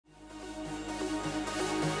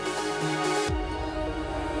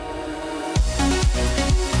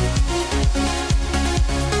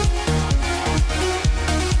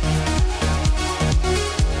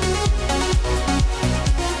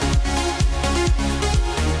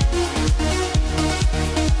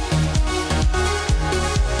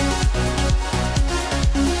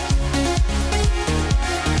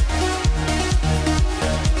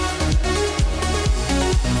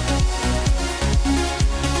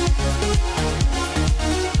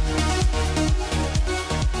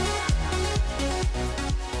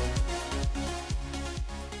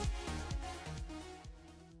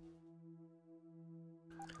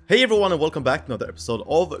Hey everyone and welcome back to another episode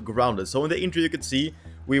of Grounded. So in the intro you could see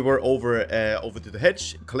we were over to the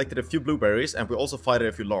hedge, collected a few blueberries, and we also fighted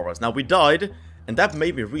a few larvas. Now we died, and that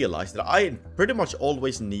made me realize that I pretty much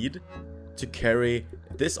always need to carry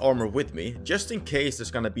this armor with me, just in case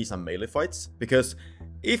there's gonna be some melee fights. Because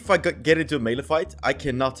if I get into a melee fight, I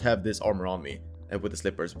cannot have this armor on me with the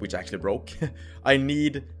slippers, which actually broke. I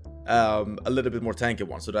need a little bit more tanky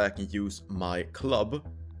one so that I can use my club.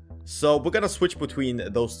 So we're gonna switch between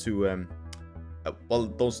those two,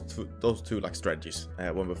 those two like strategies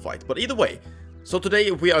when we fight. But either way, so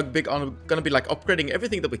today we are gonna be like upgrading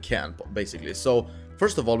everything that we can, basically. So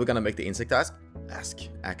first of all, we're gonna make the insect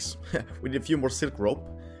axe. We need a few more silk rope,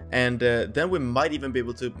 and then we might even be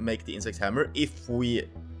able to make the insect hammer if we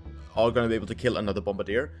are gonna be able to kill another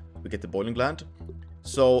bombardier. We get the boiling gland.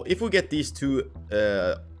 So if we get these two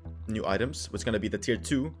new items, which is gonna be the tier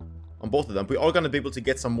 2. On both of them, we are going to be able to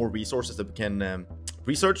get some more resources that we can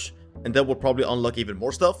research, and then we'll probably unlock even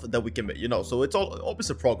more stuff that we can, you know, so it's always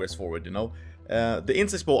a progress forward, you know. The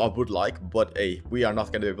insect bow I would like, but hey, we are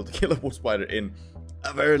not going to be able to kill a wolf spider in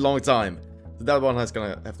a very long time. So that one is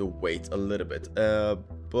going to have to wait a little bit.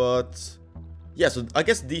 But yeah, so I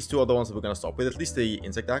guess these two are the ones that we're going to start with, at least the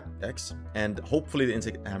insect axe, and hopefully the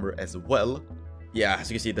insect hammer as well. Yeah, as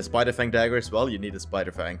you can see, the spider fang dagger as well. You need a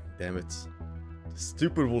spider fang, damn it.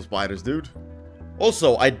 Stupid wolf spiders, dude.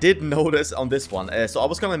 Also, I did notice on this one, so I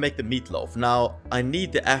was gonna make the meatloaf. Now, I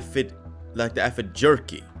need the aphid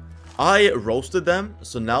jerky. I roasted them,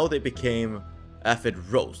 so now they became aphid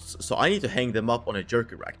roasts. So I need to hang them up on a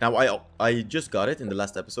jerky rack. Now, I just got it in the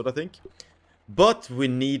last episode, I think. But we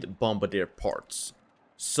need bombardier parts.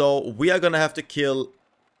 So we are gonna have to kill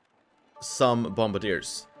some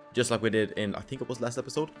bombardiers, just like we did in, I think it was last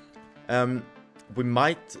episode. We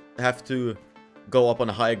might have to go up on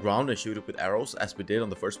a higher ground and shoot it with arrows, as we did on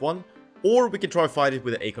the first one. Or we can try fight it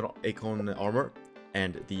with the acorn armor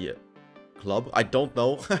and the club. I don't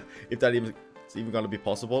know if that is even gonna be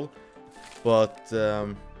possible. But,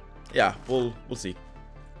 yeah, we'll see.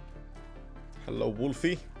 Hello,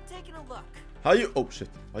 Wolfie. Taking a look. How you... Oh, shit.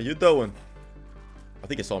 How you doing? I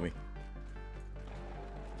think he saw me.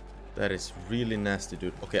 That is really nasty,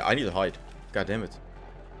 dude. Okay, I need to hide. God damn it.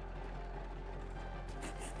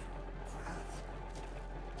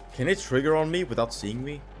 Can it trigger on me without seeing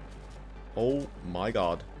me? Oh my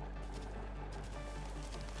god.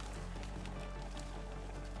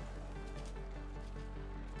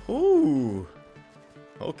 Ooh.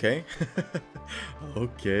 Okay.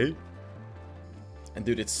 Okay. And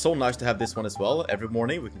dude, it's so nice to have this one as well. Every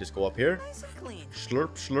morning we can just go up here. Nice and clean.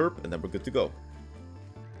 Slurp, slurp, and then we're good to go.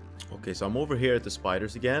 Okay, so I'm over here at the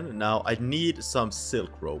spiders again. Now I need some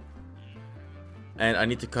silk rope. And I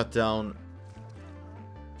need to cut down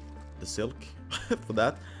the silk for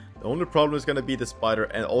that. The only problem is gonna be the spider,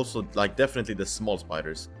 and also like definitely the small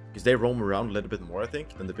spiders, because they roam around a little bit more, I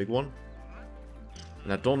think, than the big one.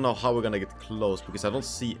 And I don't know how we're gonna get close, because I don't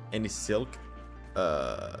see any silk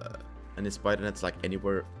any spider nets like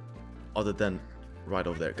anywhere other than right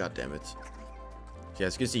over there. God damn it. Okay,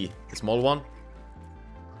 as you can see, the small one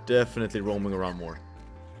definitely roaming around more.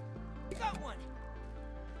 Got one.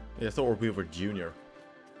 Yeah, I thought we were junior.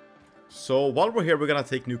 So while we're here, we're gonna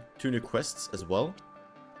take two new quests as well.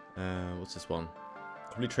 What's this one?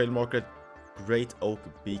 Complete trail market, Great Oak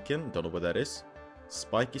Beacon. Don't know what that is.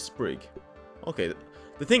 Spiky Sprig. Okay,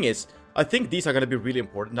 the thing is, I think these are gonna be really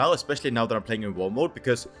important now, especially now that I'm playing in WoW mode,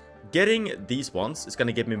 because getting these ones is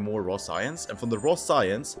gonna give me more raw science, and from the raw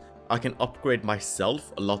science, I can upgrade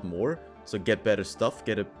myself a lot more. So get better stuff,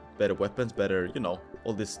 get better weapons, better, you know,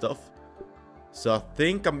 all this stuff. So I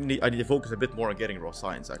think I need to focus a bit more on getting raw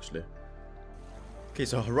science, actually. Okay,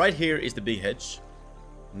 so right here is the big hedge.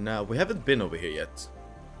 Now, we haven't been over here yet.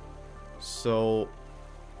 So,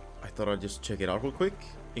 I thought I'd just check it out real quick.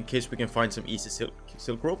 In case we can find some easy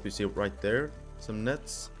silk rope. You see it right there. Some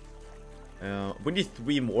nets. We need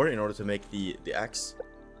 3 more in order to make the axe.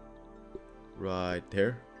 Right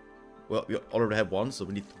there. Well, we already have 1, so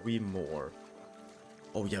we need 3 more.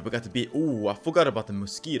 Oh yeah, we got to be... Ooh, I forgot about the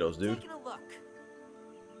mosquitoes, dude. Taking a look.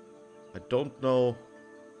 I don't know...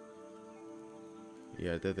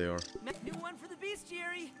 Yeah, there they are. New one for the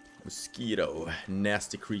bestiary. Mosquito.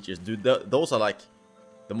 Nasty creatures. Dude, those are like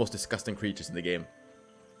the most disgusting creatures in the game.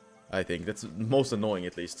 I think. That's most annoying,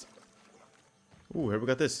 at least. Ooh, here we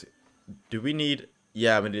got this. Do we need...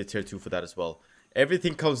 Yeah, we need a tier 2 for that as well.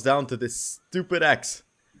 Everything comes down to this stupid axe.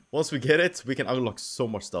 Once we get it, we can unlock so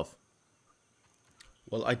much stuff.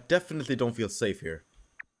 Well, I definitely don't feel safe here.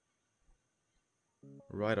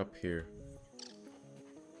 Right up here.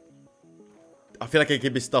 I feel like it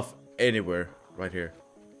could be stuff anywhere right here.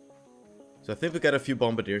 So I think we got a few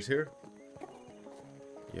bombardiers here.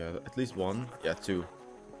 Yeah, at least one. Yeah, two.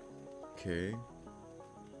 Okay.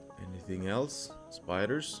 Anything else?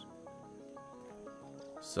 Spiders?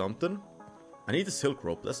 Something? I need a silk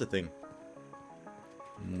rope, that's the thing.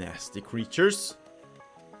 Nasty creatures.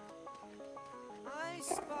 I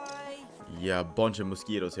spy. Yeah, a bunch of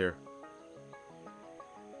mosquitoes here.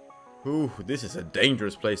 Ooh, this is a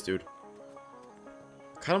dangerous place, dude.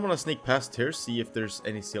 Kind of want to sneak past here, see if there's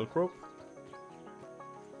any silk rope.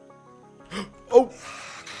 Oh!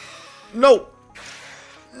 No!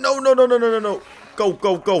 No, no, no, no, no, no, no! Go,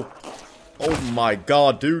 go, go! Oh my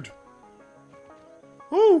god, dude.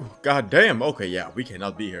 Whew, god damn. Okay, yeah, we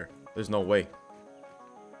cannot be here. There's no way.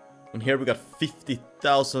 And here we got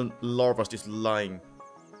 50,000 larvas just lying,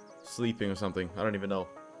 sleeping or something. I don't even know.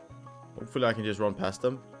 Hopefully I can just run past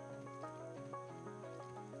them.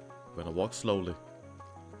 I'm gonna walk slowly.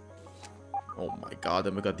 Oh my god,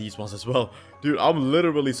 then we got these ones as well. Dude, I'm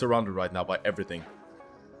literally surrounded right now by everything.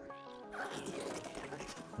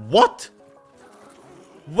 What?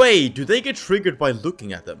 Wait, do they get triggered by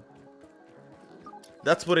looking at them?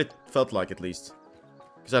 That's what it felt like, at least.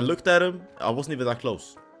 Because I looked at him, I wasn't even that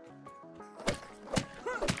close.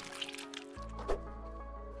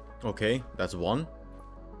 Okay, that's one.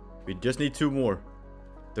 We just need two more.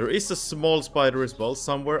 There is a small spider as well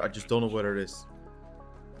somewhere. I just don't know where it is.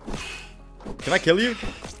 Can I kill you?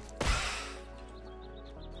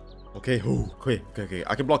 Okay, ooh, okay, okay, okay.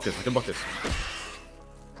 I can block this, I can block this.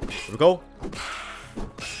 Here we go.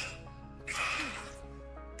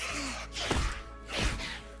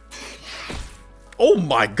 Oh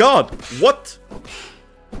my god! What?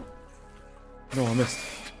 No, I missed.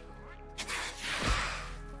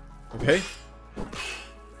 Okay.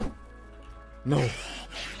 No.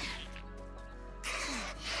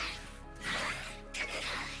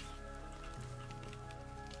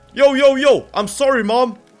 Yo, yo, yo! I'm sorry,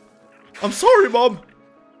 Mom! I'm sorry, Mom!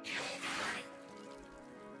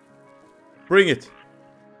 Bring it.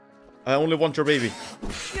 I only want your baby.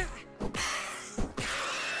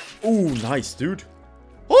 Ooh, nice, dude.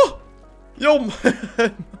 Oh! Yo,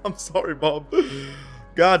 I'm sorry, Mom.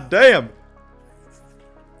 God damn.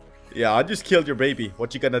 Yeah, I just killed your baby.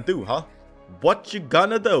 What you gonna do, huh? What you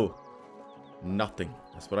gonna do? Nothing.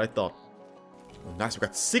 That's what I thought. Oh, nice. We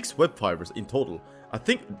got 6 web fibers in total. I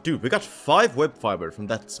think, dude, we got 5 web fiber from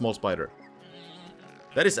that small spider.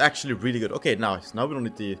 That is actually really good. Okay, nice. Now we don't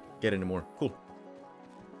need to get any more. Cool.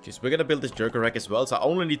 Okay, so we're gonna build this jerker rack as well. So I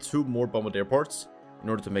only need 2 more bombardier parts in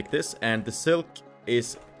order to make this. And the silk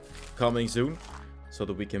is coming soon, so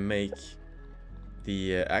that we can make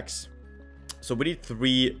the axe. So we need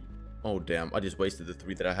 3. Oh, damn. I just wasted the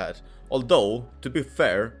 3 that I had. Although, to be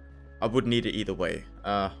fair, I would need it either way.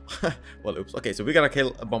 Well, oops. Okay, so we're gonna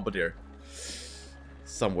kill a bombardier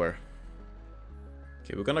somewhere.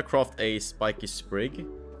 Okay, we're gonna craft a spiky sprig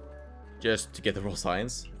just to get the raw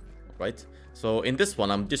science. Right? So in this one,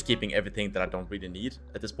 I'm just keeping everything that I don't really need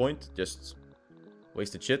at this point. Just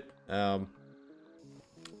wasted shit.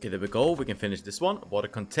 Okay, there we go. We can finish this one. Water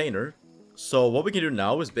container. So what we can do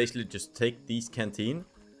now is basically just take these canteen,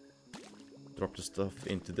 drop the stuff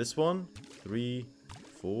into this one. 3,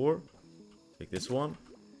 4. Take this one.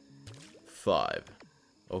 5.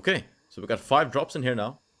 Okay, so we got 5 drops in here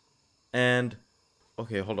now. And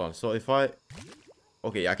okay, hold on. So if I,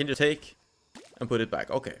 okay, I can just take and put it back.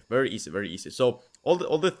 Okay, very easy, very easy. So all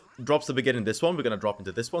the drops that we get in this one, we're gonna drop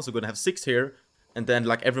into this one. So we're gonna have 6 here, and then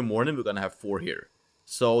like every morning we're gonna have 4 here.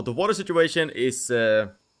 So the water situation is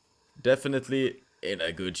definitely in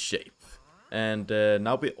a good shape. And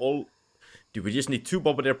now we all, dude, we just need 2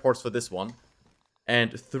 bombardier parts for this one,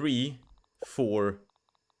 and 3 for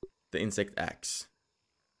the insect axe.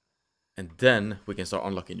 And then we can start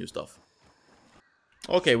unlocking new stuff.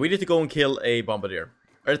 Okay, we need to go and kill a bombardier.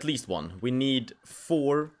 Or at least one. We need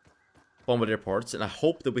 4 bombardier parts, and I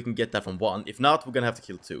hope that we can get that from 1. If not, we're gonna have to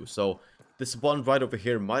kill 2. So this one right over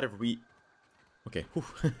here might have okay,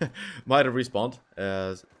 might have respawned.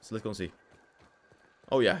 So let's go and see.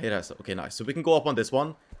 Oh yeah, it has. Okay, nice. So we can go up on this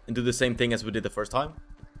one and do the same thing as we did the first time.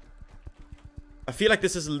 I feel like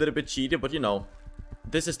this is a little bit cheaty, but you know,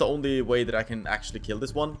 this is the only way that I can actually kill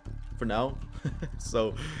this one for now.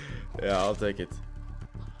 So yeah, I'll take it.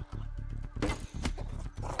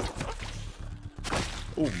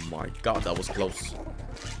 Oh my god, that was close.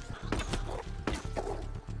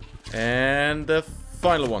 And the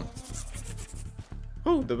final one.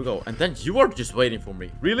 Oh, there we go. And then you are just waiting for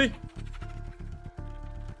me. Really?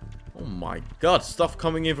 Oh my god, stuff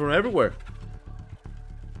coming in from everywhere.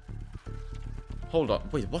 Hold on.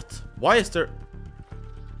 Wait, what? Why is there...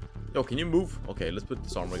 Yo, can you move? Okay, let's put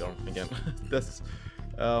this armor on again. That's...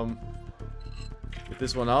 Get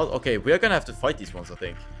this one out. Okay, we are gonna have to fight these ones, I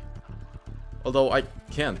think. Although I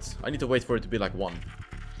can't. I need to wait for it to be like one.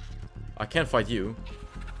 I can't fight you.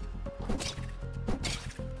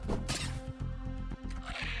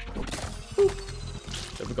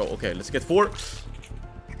 There we go. Okay, let's get 4.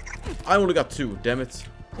 I only got 2. Damn it.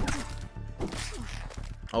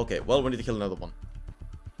 Okay, well, we need to kill another one.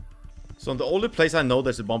 So the only place I know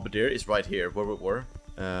there's a bombardier is right here, where we were.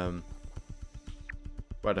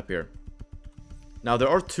 Right up here. Now, there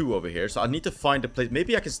are 2 over here, so I need to find a place.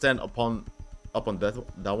 Maybe I can stand up on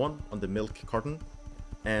that one, on the milk carton,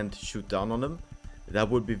 and shoot down on them. That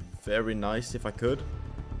would be very nice if I could.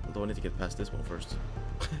 Although I need to get past this one first.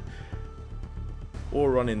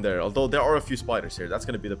 Or run in there. Although there are a few spiders here. That's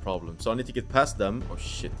going to be the problem. So I need to get past them. Oh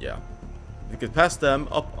shit, yeah. I need to get past them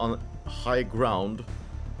up on high ground.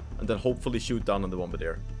 And then hopefully shoot down on the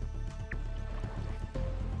bombardier.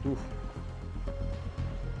 Oof.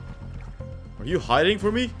 Are you hiding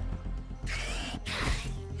from me?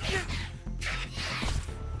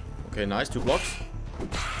 Okay, nice. 2 blocks.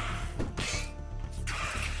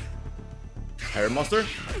 Harry monster.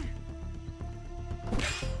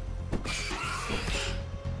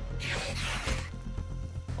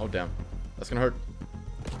 Oh damn, that's gonna hurt.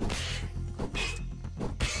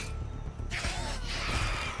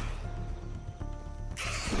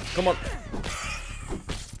 Come on.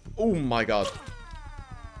 Oh my god.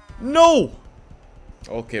 No!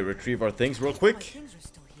 Okay, retrieve our things real quick.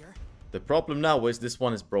 The problem now is this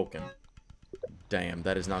one is broken. Damn,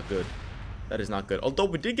 that is not good. That is not good. Although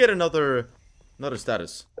we did get another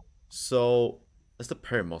status. So that's the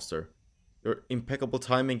Perimonster. Your impeccable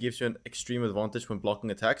timing gives you an extreme advantage when blocking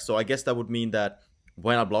attacks. So I guess that would mean that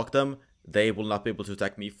when I block them, they will not be able to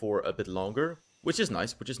attack me for a bit longer. Which is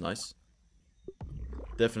nice, which is nice.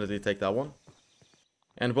 Definitely take that one.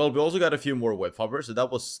 And well, we also got a few more web fibers, so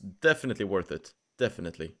that was definitely worth it.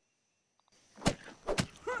 Definitely.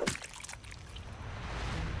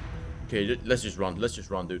 Okay, let's just run. Let's just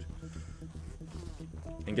run, dude.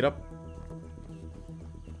 And get up.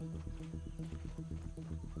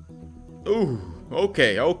 Ooh,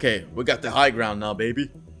 okay, okay. We got the high ground now,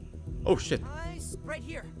 baby. Oh, shit. Nice, right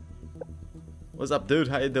here. What's up, dude?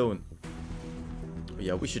 How you doing? Oh,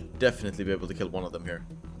 yeah, we should definitely be able to kill one of them here.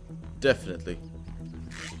 Definitely.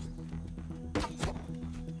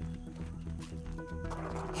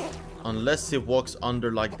 Unless he walks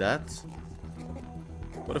under like that.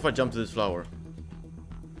 What if I jump to this flower?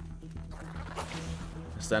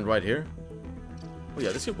 Stand right here. Oh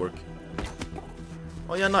yeah, this could work.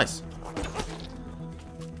 Oh yeah, nice.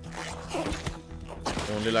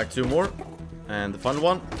 Only like 2 more. And the fun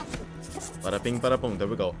one. Bada ping, bada boom. There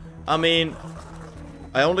we go. I mean,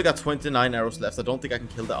 I only got 29 arrows left. I don't think I can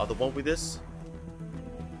kill the other one with this.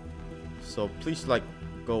 So please, like,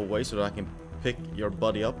 go away so that I can pick your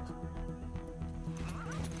buddy up.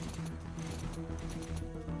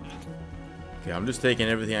 Okay, I'm just taking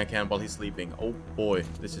everything I can while he's sleeping. Oh boy,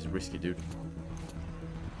 this is risky, dude.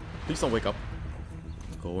 Please don't wake up.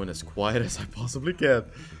 Going as quiet as I possibly can.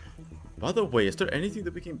 By the way, is there anything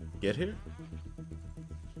that we can get here?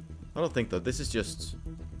 I don't think that. This is just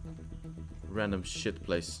random shit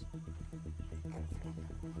place.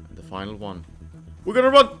 And the final one. We're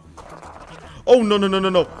gonna run! Oh, no, no, no, no,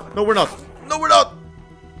 no. No, we're not. No, we're not!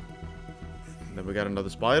 And then we got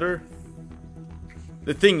another spider.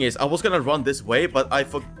 The thing is, I was gonna run this way, but I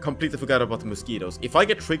completely forgot about the mosquitoes. If I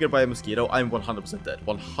get triggered by a mosquito, I'm 100% dead.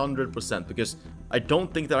 100%. Because I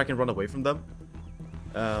don't think that I can run away from them.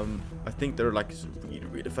 I think they're like really,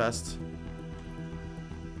 really fast.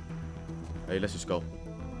 Hey, let's just go.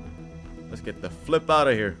 Let's get the flip out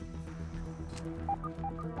of here.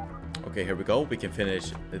 Okay, here we go. We can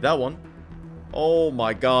finish that one. Oh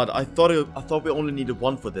my god, I thought we only needed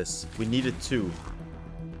 1 for this. We needed 2.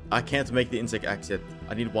 I can't make the insect axe yet.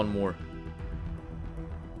 I need 1 more.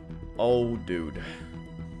 Oh, dude.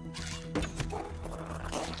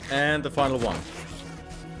 And the final one.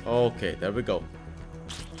 Okay, there we go.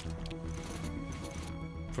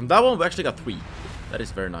 From that one, we actually got 3. That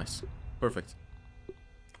is very nice. Perfect.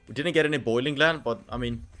 We didn't get any boiling gland, but, I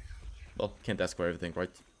mean... Well, can't ask for everything,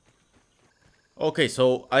 right? Okay,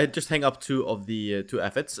 so I just hang up 2 of the 2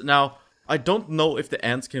 aphids. Now, I don't know if the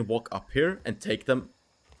ants can walk up here and take them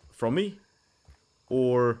from me,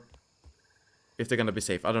 or if they're gonna be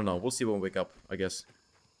safe. I don't know. We'll see when we wake up, I guess.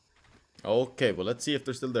 Okay, well, let's see if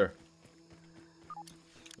they're still there.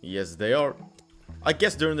 Yes, they are. I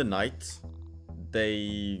guess during the night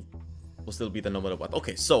they will still be there no matter what.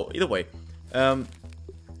 Okay, so either way,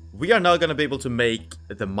 we are now gonna be able to make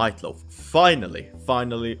the might loaf. Finally.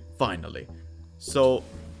 So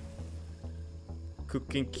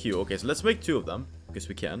Cooking Q. Okay, so let's make 2 of them, because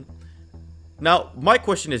we can. Now, my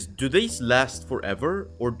question is, do these last forever,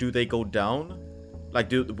 or do they go down? Like,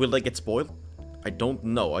 will they get spoiled? I don't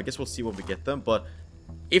know. I guess we'll see when we get them, but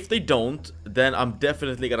if they don't, then I'm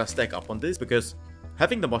definitely gonna stack up on this, because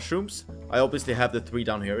having the mushrooms, I obviously have the 3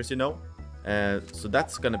 down here, as you know. So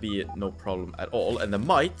that's gonna be no problem at all. And the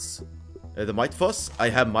mites, the mite fuzz, I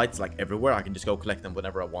have mites like everywhere. I can just go collect them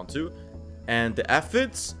whenever I want to. And the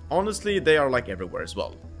aphids, honestly, they are like everywhere as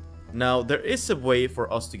well. Now, there is a way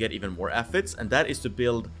for us to get even more aphids, and that is to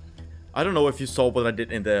build... I don't know if you saw what I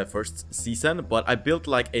did in the first season, but I built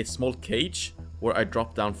like a small cage where I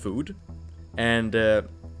dropped down food. And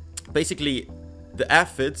basically, the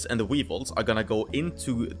aphids and the weevils are gonna go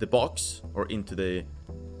into the box, or into the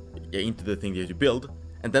thing that you build,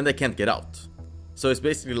 and then they can't get out. So it's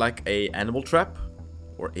basically like a animal trap,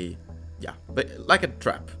 or a... yeah, but like a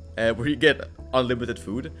trap, where you get unlimited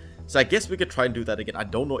food. So I guess we could try and do that again. I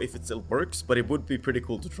don't know if it still works, but it would be pretty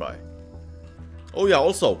cool to try. Oh yeah,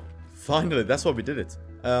 also, finally, that's why we did it.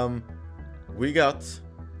 We got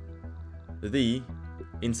the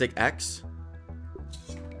insect axe.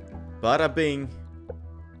 Bada bing,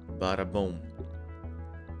 bada boom.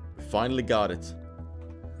 Finally got it.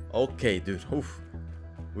 Okay, dude. Oof.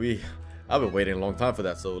 I've been waiting a long time for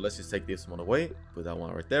that, so let's just take this one away. Put that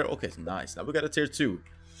one right there. Okay, it's nice. Now we got a tier 2.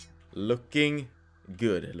 Looking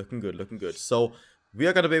good, looking good, looking good. So we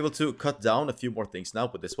are gonna be able to cut down a few more things now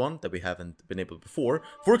with this one that we haven't been able to before.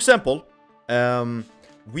 For example,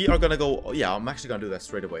 we are gonna go... oh, yeah, I'm actually gonna do that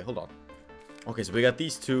straight away. Hold on. Okay, so we got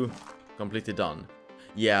these 2 completely done.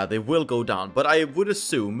 Yeah, they will go down, but I would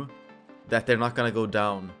assume that they're not gonna go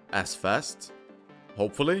down as fast.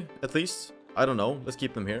 Hopefully, at least. I don't know. Let's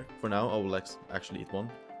keep them here for now. I will actually eat one.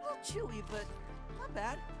 A little chewy, but not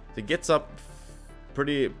bad. It gets up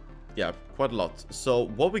pretty... yeah, quite a lot. So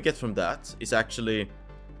what we get from that is actually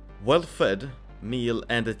well-fed meal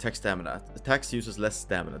and attack stamina. Attacks uses less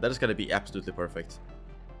stamina. That is going to be absolutely perfect.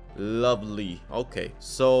 Lovely. Okay,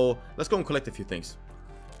 so let's go and collect a few things.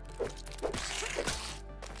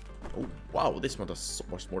 Oh, wow, this one does so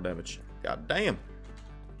much more damage. God damn.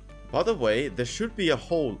 By the way, there should be a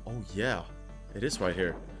hole. Oh, yeah. It is right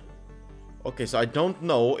here. Okay, so I don't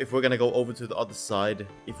know if we're going to go over to the other side,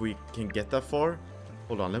 if we can get that far.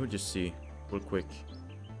 Hold on, let me just see real quick.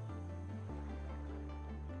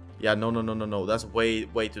 Yeah, no. That's way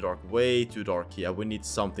too dark. Way too dark. Yeah, we need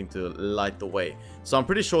something to light the way. So I'm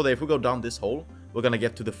pretty sure that if we go down this hole, we're going to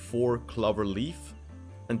get to the 4 clover leaf.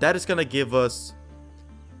 And that is going to give us...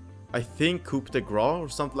 I think coup de grace or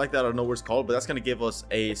something like that. I don't know what it's called, but that's going to give us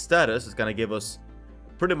a status. It's going to give us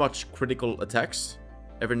pretty much critical attacks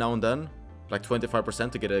every now and then. Like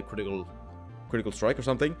 25% to get a critical strike or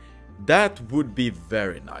something. That would be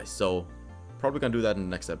very nice. So probably going to do that in the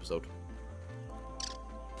next episode.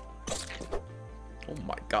 Oh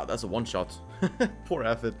my god, that's a one-shot. Poor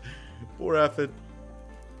aphid. Poor aphid.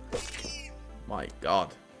 My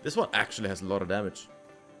god. This one actually has a lot of damage.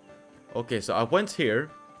 Okay, so I went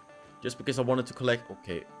here just because I wanted to collect...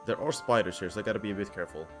 okay, there are spiders here, so I gotta be a bit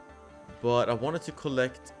careful. But I wanted to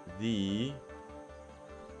collect the...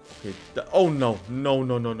 okay, oh no. No.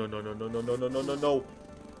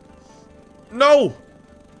 No!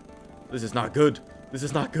 This is not good. This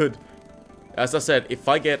is not good. As I said, if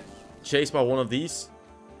I get chased by one of these...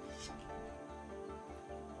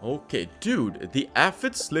 okay, dude, the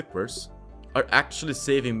aphid slippers are actually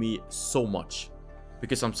saving me so much.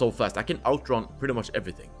 Because I'm so fast. I can outrun pretty much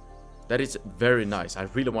everything. That is very nice. I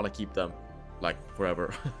really want to keep them, like,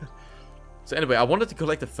 forever. So anyway, I wanted to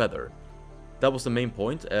collect a feather. That was the main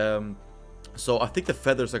point. So I think the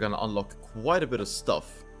feathers are going to unlock quite a bit of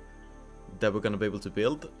stuff that we're going to be able to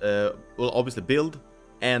build. Well, obviously build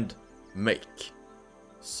and make.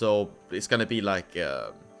 So it's going to be like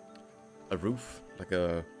a roof. Like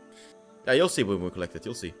a... yeah, you'll see when we collect it.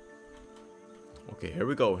 You'll see. Okay, here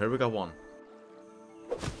we go. Here we got one.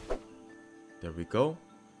 There we go.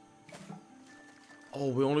 Oh,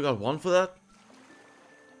 we only got one for that?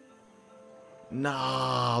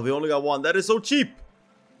 Nah, we only got one. That is so cheap.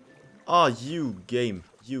 Ah, you game.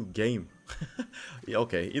 You game. Yeah,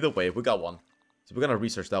 okay, either way, we got one. So we're gonna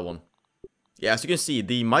research that one. Yeah, as you can see,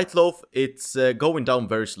 the mite loaf, it's going down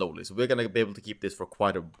very slowly. So we're gonna be able to keep this for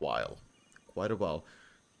quite a while. Quite a while.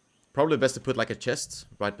 Probably best to put like a chest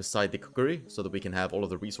right beside the cookery so that we can have all of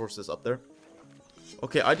the resources up there.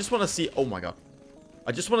 Okay, I just want to see... oh my god.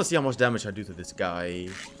 I just want to see how much damage I do to this guy.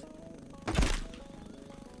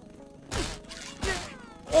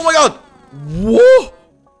 Oh my god! Whoa!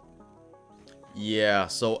 Yeah,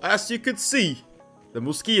 so as you could see, the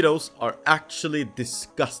mosquitoes are actually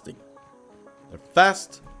disgusting. They're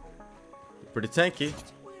fast, Pretty tanky.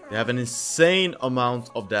 They have an insane amount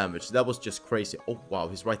of damage. That was just crazy. Oh, wow.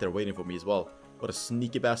 He's right there waiting for me as well. What a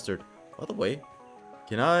sneaky bastard. By the way,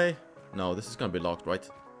 can I... No, this is going to be locked, right?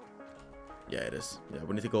 Yeah, it is. Yeah,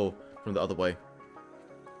 we need to go from the other way.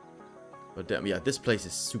 But damn, yeah, this place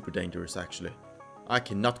is super dangerous, actually. I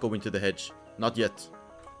cannot go into the hedge. Not yet.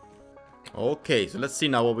 Okay, so let's see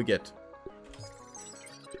now what we get.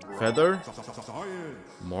 Feather.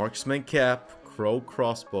 Marksman cap. Crow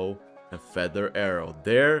crossbow. And feather arrow.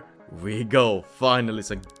 There we go. Finally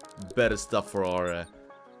some better stuff for our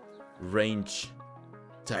range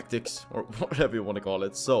tactics. Or whatever you want to call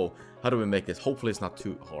it. So, how do we make this? Hopefully it's not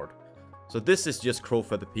too hard. So this is just crow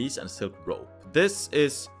feather piece and silk rope. This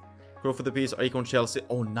is crow feather piece, acorn shell.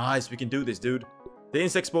 Oh nice, we can do this, dude. The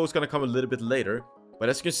insect bow is gonna come a little bit later. But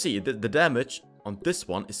as you can see, the damage on this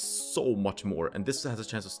one is so much more. And this has a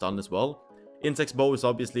chance of stun as well. Insect's bow is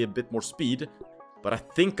obviously a bit more speed. But I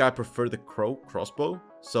think I prefer the crow crossbow.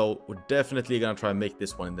 So we're definitely gonna try and make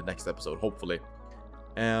this one in the next episode, hopefully.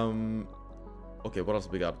 Okay, what else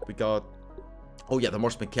we got? We got... Oh yeah, the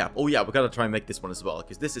marksman cap. Oh yeah, we gotta try and make this one as well.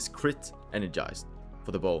 Because this is crit energized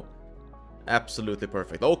for the bow. Absolutely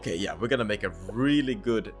perfect. Okay, yeah, we're gonna make a really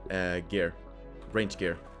good gear. Range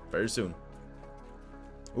gear. Very soon.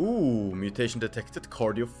 Ooh, mutation detected.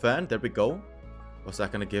 Cardio fan. There we go. What's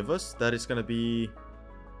that gonna give us? That is gonna be...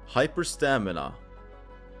 Hyper stamina.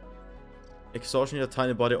 Exhaustion in your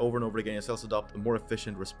tiny body over and over again. Your cells adopt a more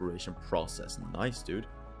efficient respiration process. Nice, dude.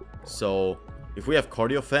 So, if we have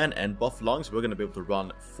cardio fan and buff lungs, we're gonna be able to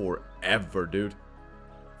run forever, dude.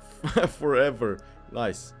 Forever.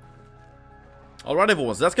 Nice. Alright,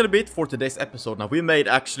 everyone. So that's gonna be it for today's episode. Now, we made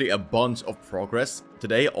actually a bunch of progress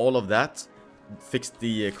today. All of that. Fixed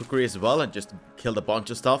the cookery as well and just killed a bunch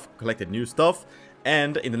of stuff. Collected new stuff.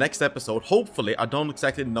 And in the next episode, hopefully, I don't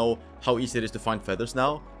exactly know how easy it is to find feathers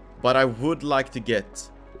now. But I would like to get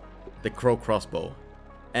the crow crossbow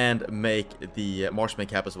and make the marksman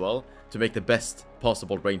cap as well to make the best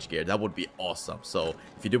possible range gear. That would be awesome. So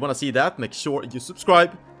if you do want to see that, make sure you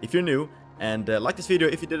subscribe if you're new. And like this video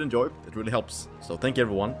if you did enjoy. It really helps. So thank you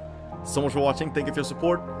everyone so much for watching. Thank you for your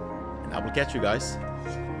support. And I will catch you guys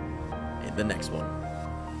in the next one.